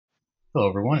Hello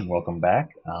everyone and welcome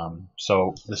back.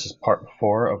 So this is part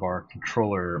 4 of our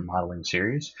controller modeling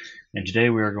series, and today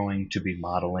we are going to be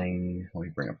modeling, let me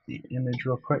bring up the image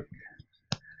real quick.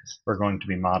 We're going to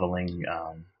be modeling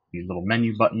the little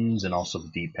menu buttons and also the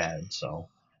D-pad, so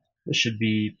this should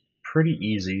be pretty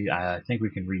easy. I think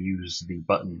we can reuse the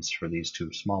buttons for these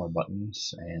two smaller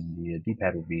buttons, and the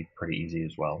D-pad will be pretty easy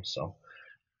as well, so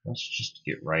let's just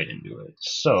get right into it.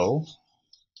 So,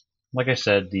 like I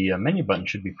said, the menu button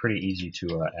should be pretty easy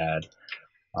to add.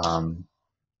 Um,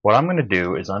 what I'm going to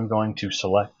do is I'm going to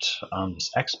select this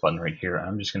X button right here.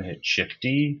 I'm just going to hit Shift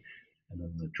D and then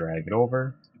I'm going to drag it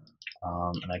over.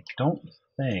 And I don't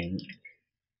think,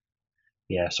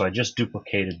 yeah. So I just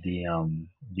duplicated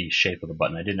the shape of the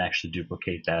button. I didn't actually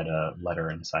duplicate that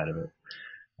letter inside of it.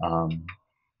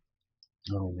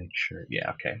 Let me make sure. Yeah,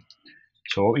 okay.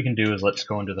 So what we can do is let's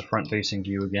go into the front-facing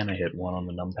view again. I hit 1 on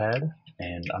the numpad,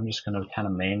 and I'm just going to kind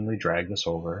of manually drag this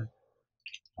over.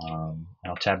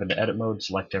 I'll tab into edit mode,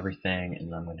 select everything,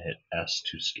 and then I'm going to hit S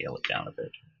to scale it down a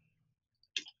bit.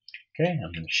 Okay,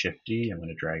 I'm going to Shift D, I'm going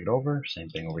to drag it over, same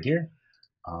thing over here.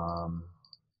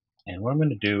 And what I'm going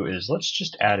to do is let's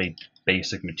just add a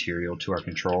basic material to our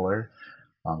controller,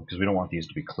 because we don't want these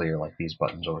to be clear like these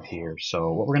buttons over here.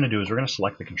 So what we're going to do is we're going to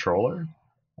select the controller,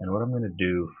 and what I'm going to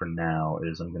do for now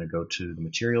is I'm going to go to the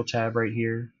material tab right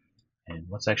here, and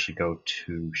let's actually go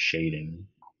to shading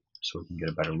so we can get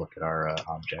a better look at our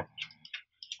object.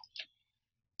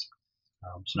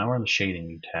 So now we're in the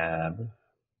shading tab,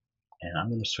 and I'm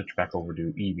going to switch back over to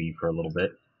Eevee for a little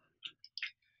bit.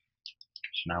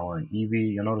 So now we're in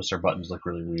Eevee. You'll notice our buttons look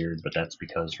really weird, but that's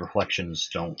because reflections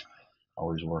don't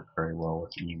always work very well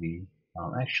with Eevee.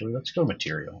 Actually, let's go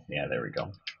material. Yeah, there we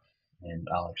go. And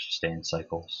I'll actually stay in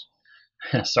cycles.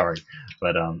 Sorry,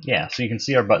 but yeah, so you can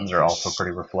see our buttons are also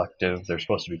pretty reflective. They're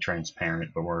supposed to be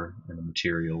transparent, but we're in the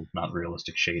material, not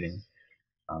realistic shading.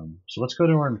 So let's go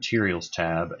to our materials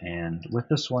tab, and with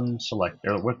this one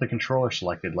with the controller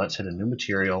selected, let's hit a new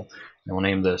material, and we'll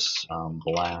name this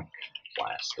black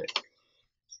plastic.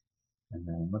 And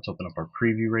then let's open up our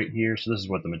preview right here. So this is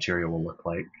what the material will look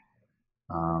like.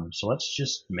 So let's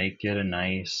just make it a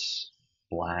nice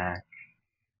black.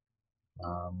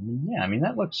 Yeah, I mean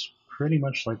that looks pretty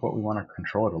much like what we want our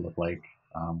controller to look like.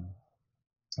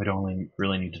 We'd only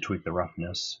really need to tweak the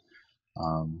roughness.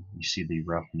 You see the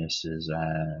roughness is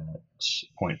at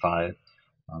 0.5.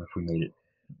 If we made it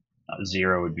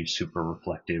 0, it would be super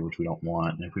reflective, which we don't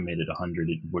want. And if we made it 100,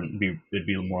 it wouldn't be. It'd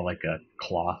be more like a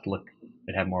cloth look.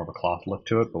 It'd have more of a cloth look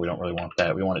to it, but we don't really want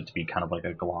that. We want it to be kind of like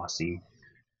a glossy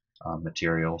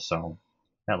material. So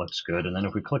that looks good. And then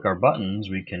if we click our buttons,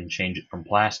 we can change it from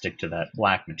plastic to that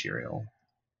black material.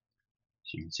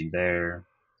 So you can see there,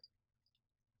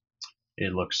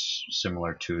 it looks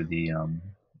similar to the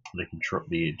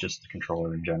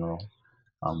controller in general.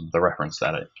 The reference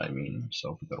that I mean.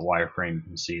 So if we go to wireframe, you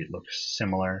can see it looks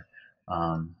similar.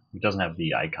 It doesn't have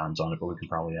the icons on it, but we can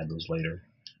probably add those later.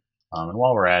 And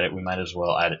while we're at it, we might as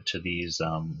well add it to these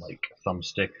like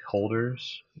thumbstick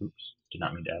holders. Oops, did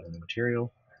not mean to add any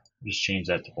material. Just change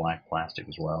that to black plastic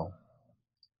as well.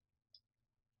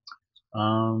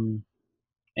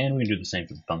 And we can do the same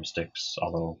for the thumbsticks,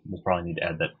 although we'll probably need to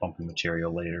add that bumpy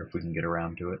material later if we can get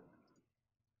around to it.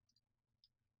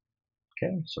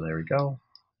 Okay, so there we go.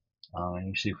 And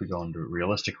you see if we go into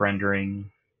realistic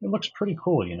rendering, it looks pretty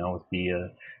cool, you know, with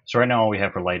the, so right now all we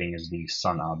have for lighting is the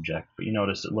sun object, but you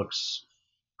notice it looks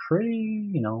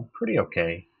pretty, pretty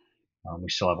okay. We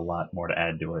still have a lot more to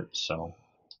add to it, so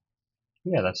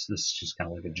yeah, this is just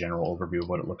kind of like a general overview of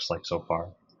what it looks like so far.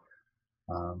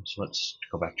 So let's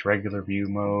go back to regular view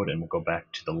mode, and we'll go back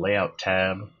to the layout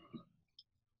tab.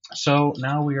 So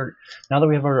now that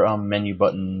we have our menu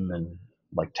button and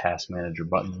like task manager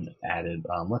button added,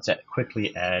 let's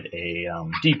quickly add a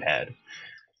D-pad.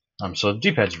 So the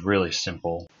D-pad's really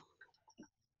simple.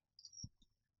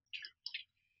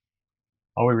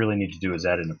 All we really need to do is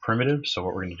add in a primitive. So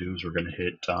what we're going to do is we're going to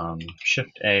hit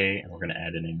Shift A, and we're going to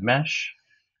add in a mesh,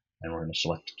 and we're going to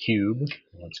select cube.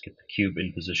 Let's get the cube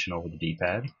in position over the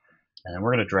D-pad, and then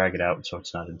we're going to drag it out so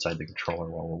it's not inside the controller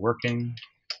while we're working.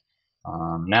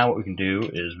 Now what we can do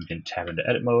is we can tab into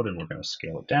edit mode, and we're going to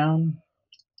scale it down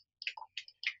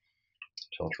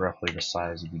until it's roughly the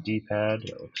size of the D-pad.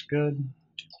 That looks good.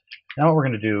 Now what we're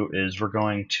going to do is we're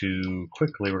going to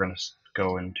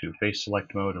go into face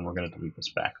select mode, and we're going to delete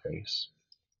this back face.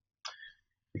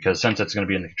 Because since it's going to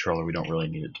be in the controller, we don't really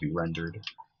need it to be rendered.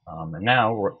 And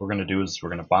now what we're going to do is we're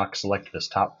going to box select this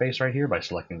top face right here by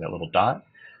selecting that little dot.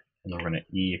 And then we're going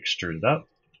to E-extrude it up.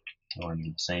 And we're going to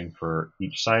do the same for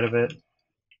each side of it.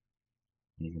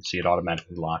 And you can see it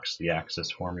automatically locks the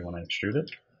axis for me when I extrude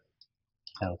it.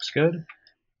 That looks good.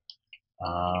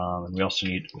 And we also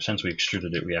need, since we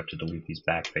extruded it, we have to delete these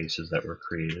back faces that were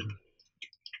created.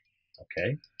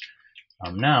 Okay.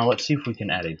 Now let's see if we can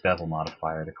add a bevel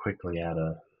modifier to quickly add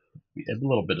a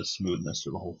little bit of smoothness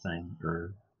to the whole thing.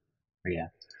 Yeah.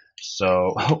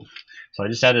 So, so I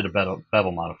just added a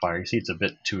bevel modifier. You see it's a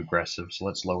bit too aggressive, so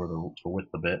let's lower the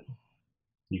width a bit.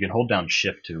 You can hold down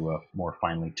Shift to more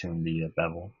finely tune the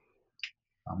bevel.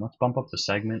 Let's bump up the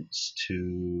segments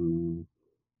to,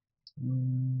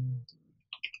 I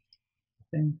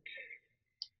think,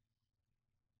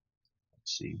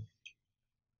 let's see.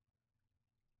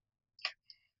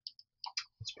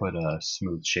 Let's put a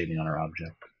smooth shading on our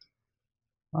object.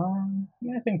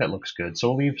 Yeah, I think that looks good. So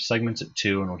we'll leave segments at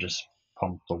 2, and we'll just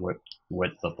pump the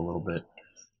width up a little bit.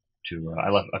 To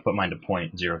I put mine to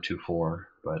 0.024,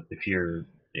 but if you're,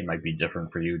 it might be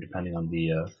different for you depending on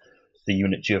the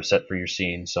units you have set for your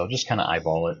scene. So just kind of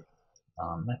eyeball it.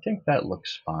 I think that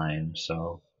looks fine.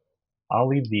 So I'll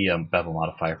leave the bevel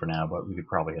modifier for now, but we could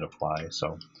probably hit apply.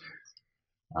 So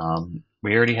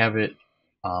we already have it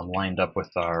lined up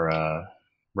with our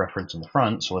reference in the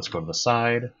front. So let's go to the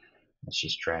side. Let's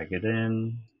just drag it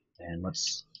in, and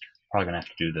let's probably gonna have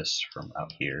to do this from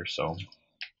out here. So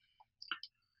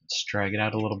let's drag it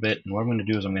out a little bit, and what I'm going to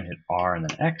do is I'm going to hit R and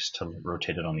then X to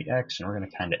rotate it on the X, and we're going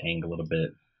to kind of angle it a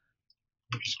bit.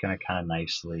 We're just going to kind of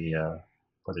nicely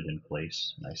put it in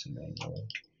place, nice and angular.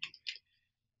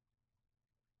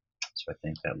 So I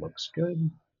think that looks good.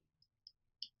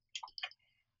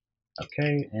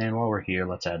 Okay, and while we're here,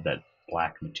 let's add that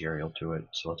black material to it.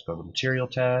 So let's go to the Material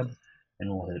tab, and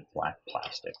we'll hit Black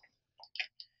Plastic.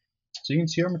 So you can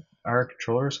see our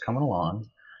controller is coming along.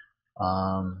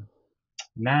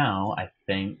 Now I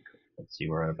think, let's see,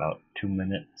 we're at about 2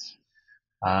 minutes.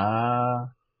 So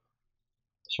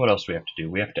what else do we have to do?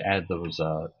 We have to add those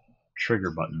trigger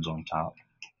buttons on top.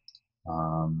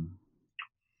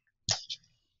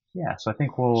 Yeah, so I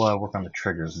think we'll work on the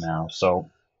triggers now. So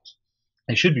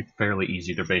they should be fairly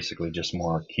easy. They're basically just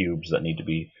more cubes that need to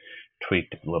be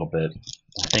tweaked a little bit.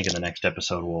 I think in the next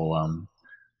episode we'll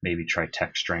maybe try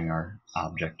texturing our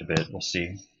object a bit. We'll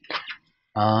see.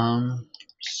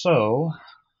 So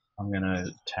I'm gonna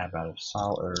tab out of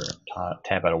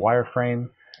tab out of wireframe,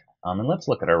 and let's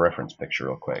look at our reference picture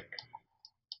real quick.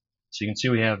 So you can see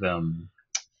we have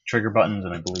trigger buttons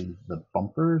and I believe the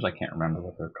bumpers. I can't remember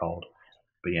what they're called.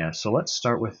 But yeah, so let's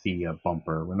start with the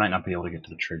bumper. We might not be able to get to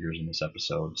the triggers in this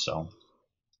episode, so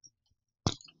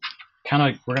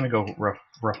we're going to go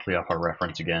roughly off our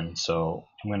reference again. So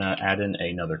I'm going to add in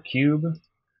another cube,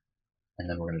 and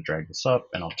then we're going to drag this up,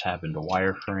 and I'll tab into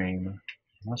wireframe.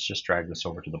 Let's just drag this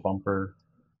over to the bumper.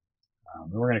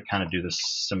 We're going to kind of do this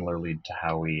similarly to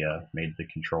how we made the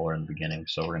controller in the beginning.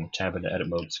 So we're going to tab into edit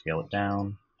mode, scale it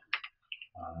down,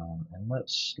 and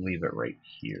let's leave it right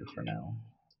here for now.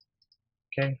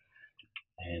 Okay,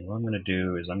 and what I'm going to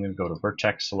do is I'm going to go to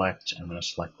vertex select, and I'm going to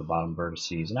select the bottom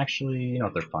vertices, and actually, you know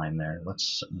what, they're fine there.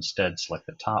 Let's instead select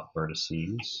the top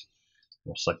vertices.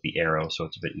 We'll select the arrow so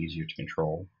it's a bit easier to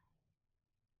control.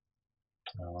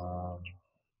 And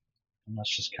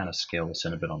let's just kind of scale this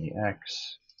in a bit on the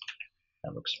X.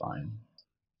 That looks fine.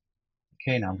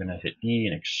 Okay, now I'm going to hit E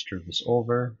and extrude this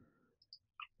over.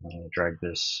 I'm going to drag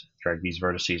these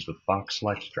vertices with box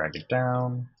select, drag it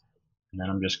down. And then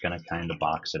I'm just going to kind of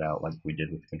box it out like we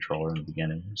did with the controller in the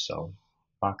beginning. So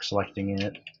box selecting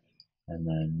it, and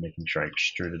then making sure I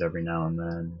extrude it every now and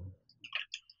then.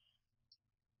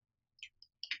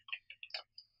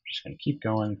 Just going to keep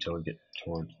going until we get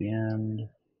towards the end.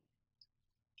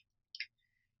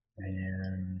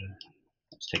 And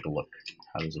let's take a look.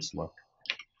 How does this look?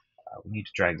 We need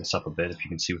to drag this up a bit, if you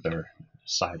can see with our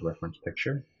side reference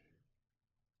picture.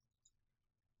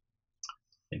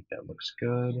 I think that looks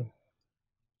good.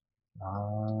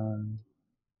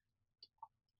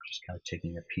 Just kind of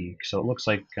taking a peek. So it looks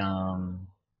like it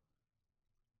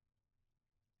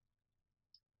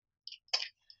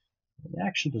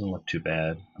actually doesn't look too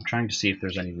bad. I'm trying to see if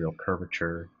there's any real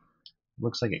curvature. It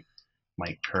looks like it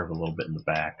might curve a little bit in the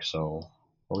back. So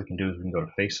what we can do is we can go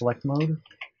to face select mode. And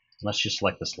let's just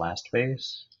select this last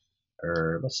face,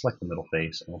 or let's select the middle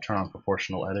face, and we'll turn on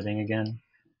proportional editing again. And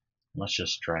let's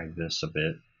just drag this a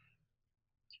bit,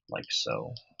 like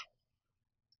so.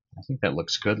 I think that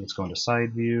looks good. Let's go into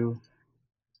side view.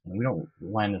 And we don't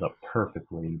line it up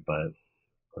perfectly, but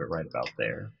put it right about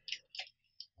there.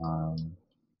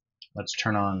 Let's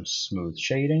turn on smooth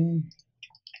shading,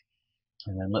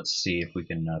 and then let's see if we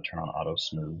can turn on auto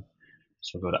smooth.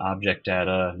 So go to object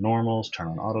data, normals, turn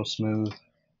on auto smooth.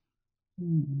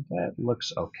 That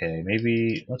looks okay.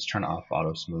 Maybe let's turn off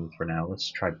auto smooth for now.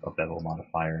 Let's try a bevel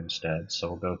modifier instead. So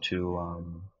we'll go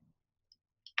to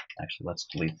Actually, let's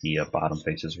delete the bottom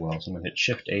face as well. So I'm going to hit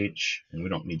Shift H, and we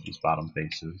don't need these bottom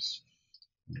faces.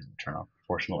 Turn off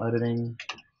proportional editing.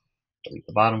 Delete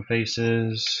the bottom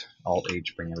faces. Alt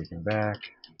H, bring everything back.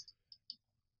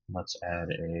 Let's add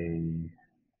a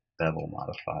bevel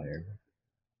modifier.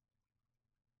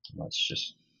 Let's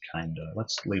just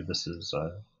let's leave this as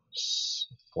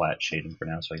flat shading for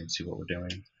now so I can see what we're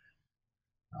doing.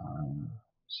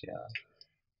 So yeah,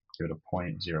 go to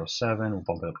 0.07, we'll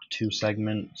bump it up to 2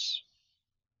 segments.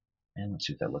 And let's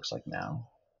see what that looks like now.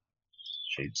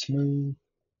 Shade smooth.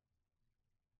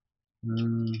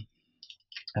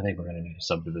 I think we're going to need a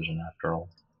subdivision after all.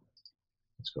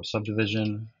 Let's go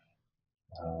subdivision.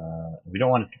 We don't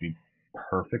want it to be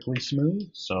perfectly smooth,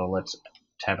 so let's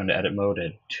tab into edit mode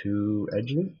at 2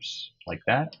 edge loops, like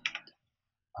that.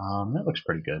 That looks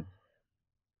pretty good.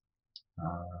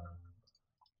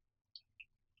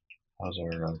 How's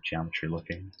our geometry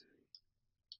looking?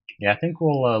 Yeah, I think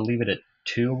we'll leave it at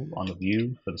 2 on the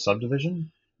view for the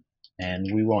subdivision, and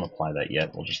we won't apply that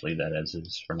yet. We'll just leave that as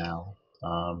is for now.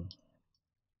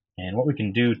 And what we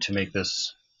can do to make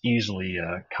this easily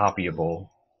copyable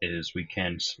is we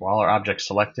can, while our object's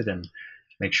selected, and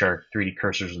make sure our 3D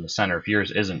cursor's in the center. If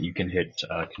yours isn't, you can hit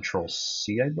Control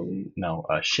C, I believe. No,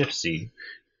 Shift C.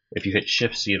 If you hit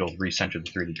Shift C, it'll recenter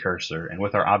the 3D cursor. And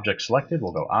with our object selected,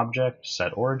 we'll go Object,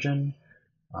 Set Origin,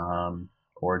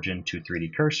 Origin to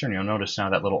 3D cursor. And you'll notice now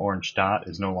that little orange dot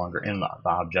is no longer in the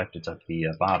object, it's at the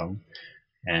bottom.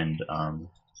 And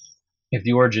if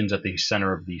the origin's at the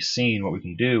center of the scene, what we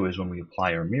can do is when we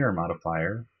apply our mirror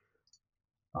modifier,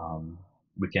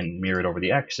 we can mirror it over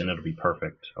the X and it'll be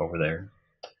perfect over there.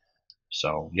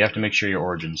 So you have to make sure your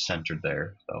origin's centered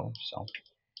there, though.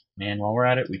 And while we're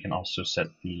at it, we can also set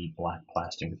the black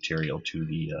plastic material to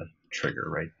the trigger,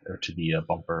 right, or to the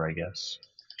bumper, I guess.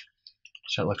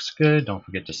 So it looks good. Don't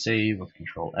forget to save with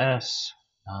Control S.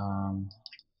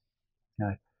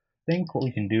 I think what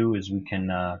we can do is we can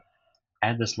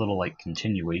add this little like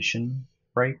continuation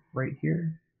right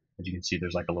here. As you can see,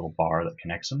 there's like a little bar that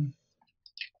connects them.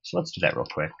 So let's do that real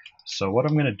quick. So what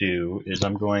I'm going to do is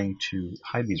I'm going to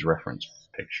hide these reference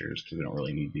pictures because we don't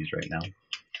really need these right now.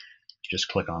 Just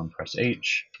click on, press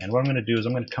H, and what I'm going to do is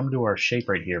I'm going to come to our shape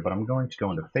right here, but I'm going to go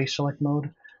into face select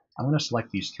mode. I'm going to select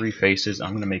these 3 faces.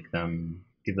 I'm going to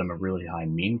give them a really high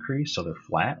mean crease so they're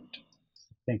flat.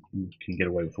 I think we can get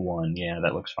away with 1. Yeah,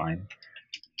 that looks fine.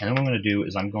 And then what I'm going to do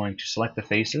is I'm going to select the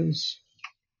faces,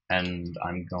 and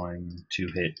I'm going to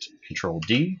hit Control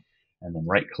D, and then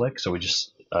right click. So we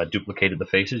just duplicated the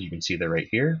faces. You can see they're right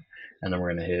here. And then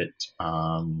we're going to hit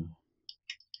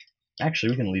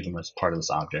actually, we can leave them as part of this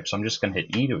object. So I'm just going to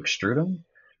hit E to extrude them,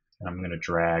 and I'm going to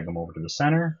drag them over to the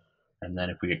center. And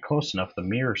then if we get close enough, the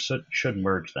mirror should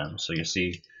merge them. So you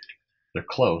see they're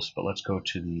close, but let's go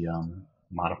to the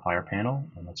modifier panel,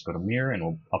 and let's go to mirror, and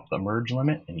we'll up the merge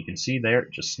limit. And you can see there,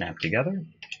 it just snapped together.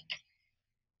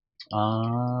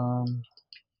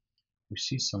 We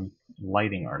see some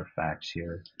lighting artifacts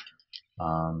here.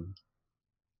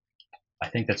 I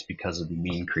think that's because of the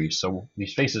mean crease. So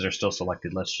these faces are still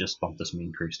selected. Let's just bump this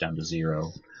mean crease down to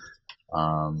 0.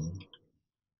 How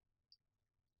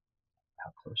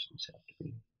close does this have to be?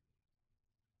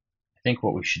 I think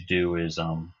what we should do is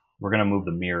we're going to move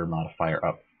the mirror modifier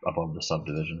up above the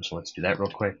subdivision. So let's do that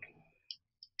real quick.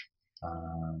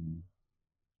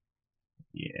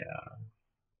 Yeah.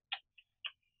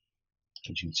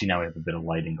 As you can see now we have a bit of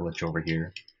lighting glitch over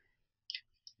here.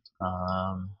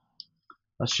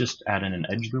 Let's just add in an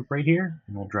edge loop right here,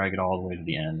 and we'll drag it all the way to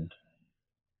the end.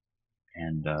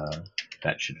 And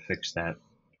that should fix that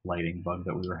lighting bug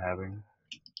that we were having.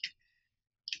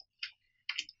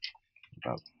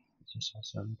 About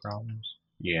 7 problems.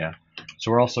 Yeah. So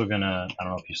we're also gonna, I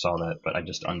don't know if you saw that, but I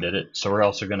just undid it. So we're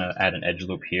also gonna add an edge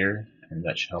loop here, and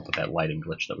that should help with that lighting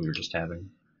glitch that we were just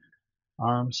having.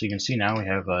 So you can see now we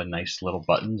have nice little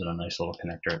buttons and a nice little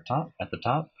connector at the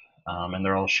top. And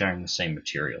they're all sharing the same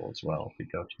material as well. If we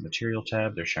go to the material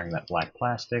tab, they're sharing that black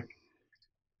plastic.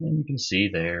 And you can see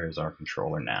there is our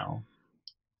controller now.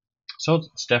 So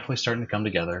it's definitely starting to come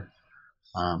together.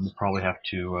 We'll probably have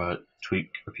to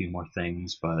tweak a few more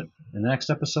things, but in the next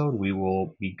episode we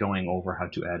will be going over how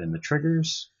to add in the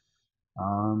triggers.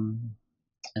 And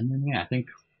then yeah, I think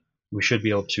we should be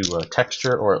able to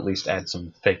texture or at least add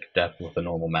some fake depth with the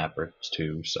normal mapper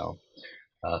too. So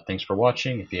thanks for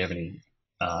watching. If you have any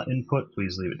input,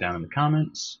 please leave it down in the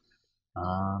comments.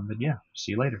 But yeah,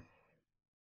 see you later.